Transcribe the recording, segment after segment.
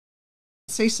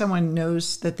say someone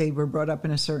knows that they were brought up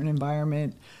in a certain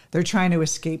environment, they're trying to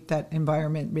escape that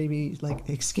environment, maybe like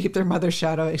escape their mother's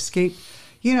shadow, escape,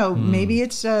 maybe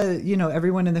it's,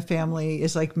 everyone in the family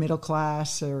is like middle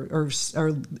class or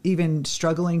even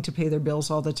struggling to pay their bills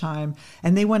all the time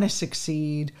and they want to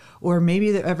succeed. Or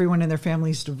maybe everyone in their family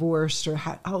is divorced or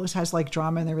always has like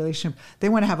drama in their relationship. They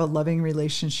want to have a loving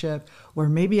relationship. Or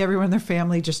maybe everyone in their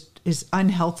family just is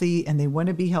unhealthy and they want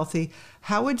to be healthy.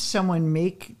 How would someone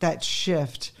make that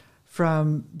shift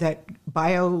from that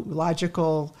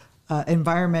biological,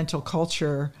 environmental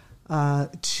culture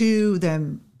to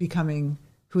them becoming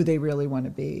who they really want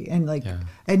to be,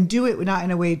 and do it not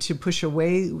in a way to push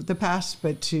away the past,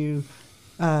 but to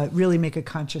really make a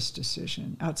conscious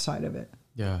decision outside of it.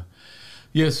 Yeah.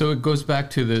 So it goes back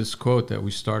to this quote that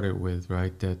we started with,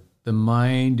 right? That the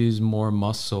mind is more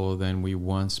muscle than we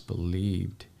once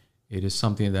believed. It is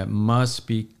something that must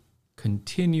be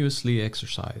continuously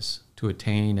exercised to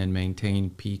attain and maintain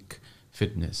peak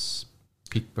fitness,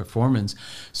 peak performance.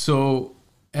 So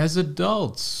as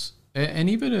adults, and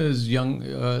even as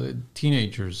young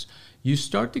teenagers, you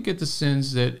start to get the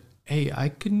sense that, hey, I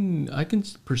can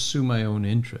pursue my own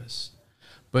interests.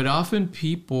 But often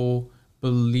people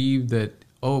believe that,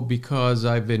 because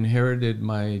I've inherited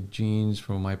my genes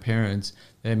from my parents,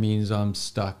 that means I'm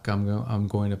stuck. I'm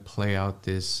going to play out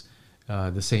this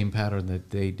the same pattern that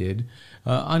they did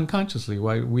unconsciously.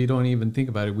 Why we don't even think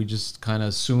about it. We just kind of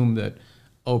assume that,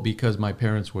 because my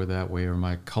parents were that way or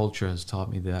my culture has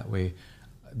taught me that way,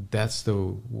 that's the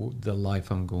life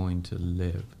I'm going to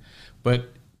live.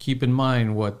 But keep in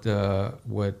mind what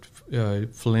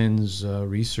Flynn's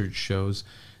research shows,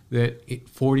 that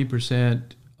 40%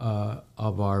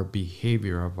 of our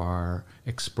behavior, of our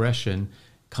expression,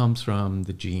 comes from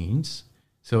the genes.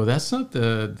 So that's not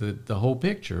the whole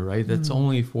picture, right? That's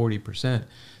only 40%.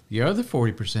 The other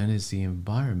 40% is the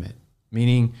environment,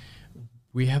 meaning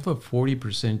we have a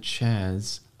 40%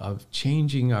 chance of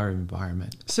changing our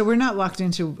environment. So we're not locked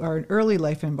into our early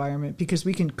life environment because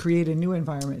we can create a new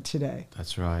environment today.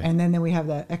 That's right. And then we have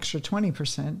that extra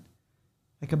 20%,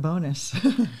 like a bonus.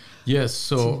 Yes.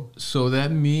 So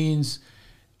that means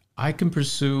I can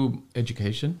pursue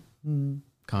education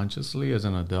consciously as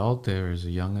an adult, or as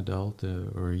a young adult,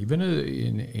 or even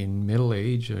in middle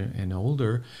age and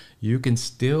older. You can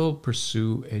still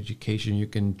pursue education. You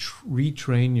can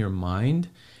retrain your mind,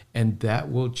 and that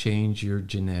will change your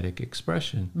genetic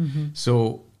expression.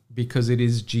 So because it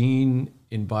is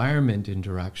gene-environment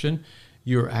interaction,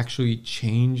 you're actually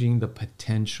changing the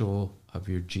potential of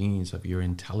your genes, of your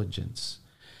intelligence.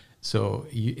 So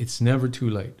it's never too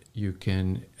late. You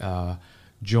can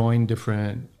join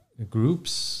different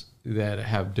groups that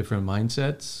have different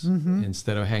mindsets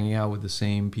instead of hanging out with the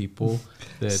same people.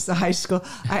 It's the high school.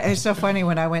 It's so funny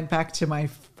when I went back to my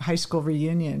high school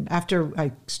reunion after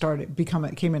I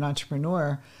became an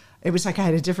entrepreneur. It was like I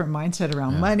had a different mindset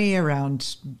around money,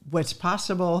 around what's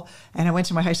possible. And I went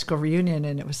to my high school reunion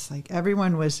and it was like I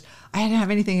didn't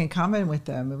have anything in common with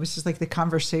them. It was just like the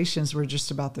conversations were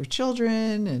just about their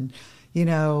children and,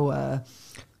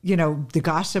 the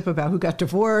gossip about who got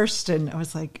divorced. And I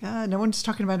was like, no one's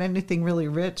talking about anything really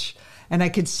rich. And I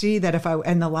could see that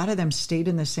and a lot of them stayed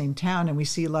in the same town. And we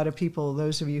see a lot of people,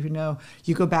 those of you who know,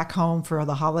 you go back home for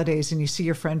the holidays and you see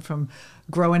your friend from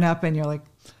growing up and you're like,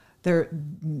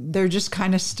 they're just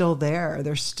kind of still there.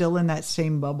 They're still in that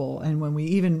same bubble.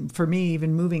 And for me,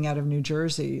 even moving out of New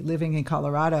Jersey, living in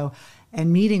Colorado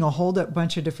and meeting a whole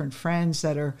bunch of different friends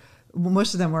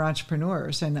most of them were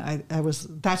entrepreneurs. And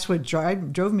that's what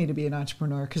drove me to be an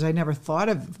entrepreneur, because I never thought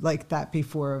of like that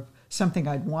before, of something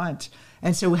I'd want.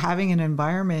 And so having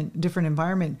an different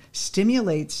environment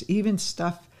stimulates even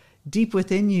stuff deep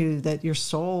within you that your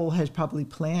soul has probably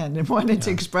planned and wanted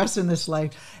to express in this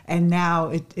life. And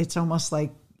now it's almost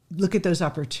like, look at those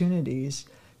opportunities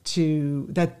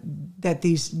that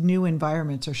these new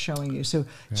environments are showing you. So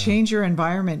change your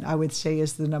environment, I would say,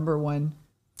 is the number one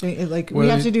thing. We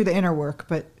have to do the inner work,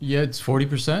 but it's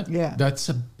 40%. Yeah, that's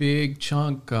a big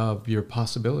chunk of your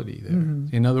possibility there.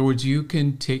 In other words, you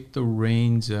can take the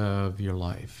reins of your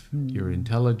life, your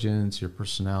intelligence, your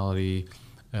personality,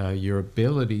 your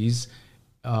abilities.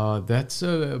 That's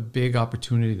a big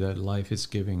opportunity that life is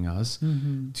giving us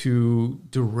to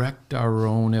direct our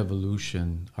own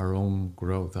evolution, our own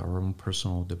growth, our own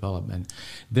personal development.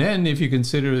 Then if you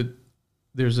consider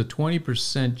there's a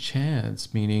 20%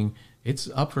 chance, meaning it's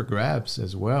up for grabs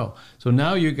as well. So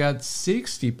now you got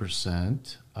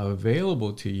 60%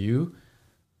 available to you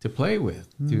to play with,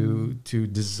 to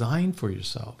design for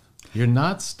yourself. You're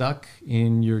not stuck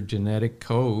in your genetic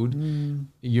code.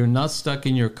 You're not stuck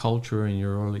in your culture and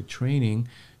your early training.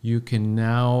 You can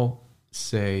now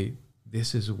say,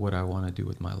 this is what I want to do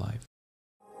with my life.